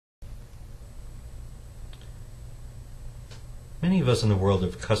Many of us in the world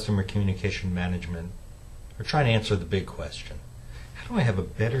of customer communication management are trying to answer the big question: how do I have a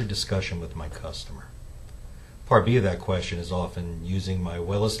better discussion with my customer? Part B of that question is often using my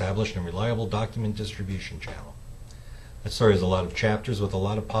well-established and reliable document distribution channel. That story has a lot of chapters with a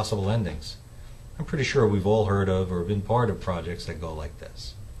lot of possible endings. I'm pretty sure we've all heard of or been part of projects that go like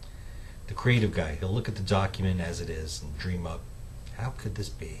this. The creative guy, he'll look at the document as it is and dream up, how could this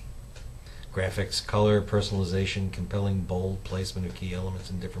be? Graphics, color, personalization, compelling, bold placement of key elements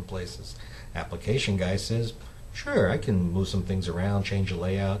in different places. Application guy says, sure, I can move some things around, change the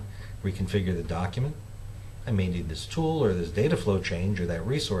layout, reconfigure the document. I may need this tool or this data flow change or that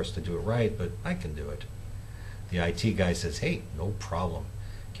resource to do it right, but I can do it. The IT guy says, hey, no problem.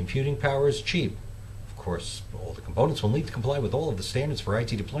 Computing power is cheap. Of course, all the components will need to comply with all of the standards for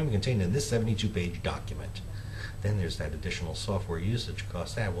IT deployment contained in this 72-page document. Then there's that additional software usage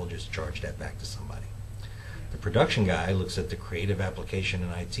cost. We'll just charge that back to somebody. The production guy looks at the creative application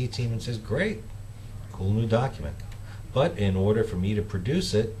and IT team and says, great, cool new document. But in order for me to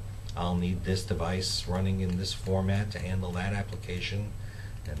produce it, I'll need this device running in this format to handle that application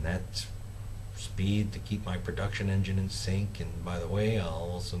and that speed to keep my production engine in sync. And by the way, I'll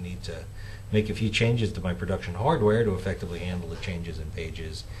also need to make a few changes to my production hardware to effectively handle the changes in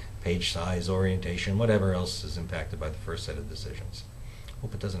pages, page size, orientation, whatever else is impacted by the first set of decisions.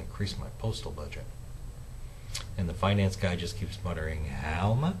 Hope it doesn't increase my postal budget. And the finance guy just keeps muttering,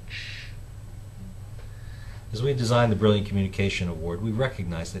 how much? As we designed the Brilliant Communication Award, we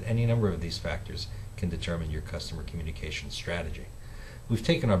recognize that any number of these factors can determine your customer communication strategy. We've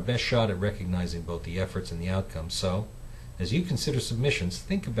taken our best shot at recognizing both the efforts and the outcomes, so as you consider submissions,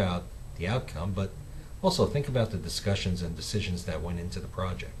 think about the outcome, but also think about the discussions and decisions that went into the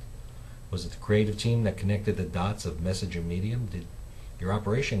project. Was it the creative team that connected the dots of message and medium? Did your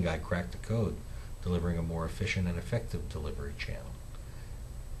operation guy crack the code, delivering a more efficient and effective delivery channel?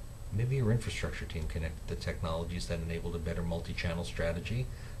 Maybe your infrastructure team connected the technologies that enabled a better multi-channel strategy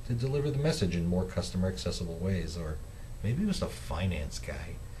to deliver the message in more customer-accessible ways. Or maybe it was the finance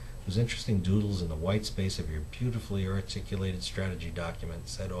guy whose interesting doodles in the white space of your beautifully articulated strategy document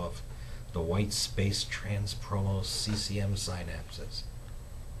set off the white space trans-promo CCM synapses.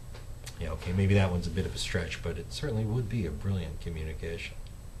 Yeah, okay, maybe that one's a bit of a stretch, but it certainly would be a brilliant communication.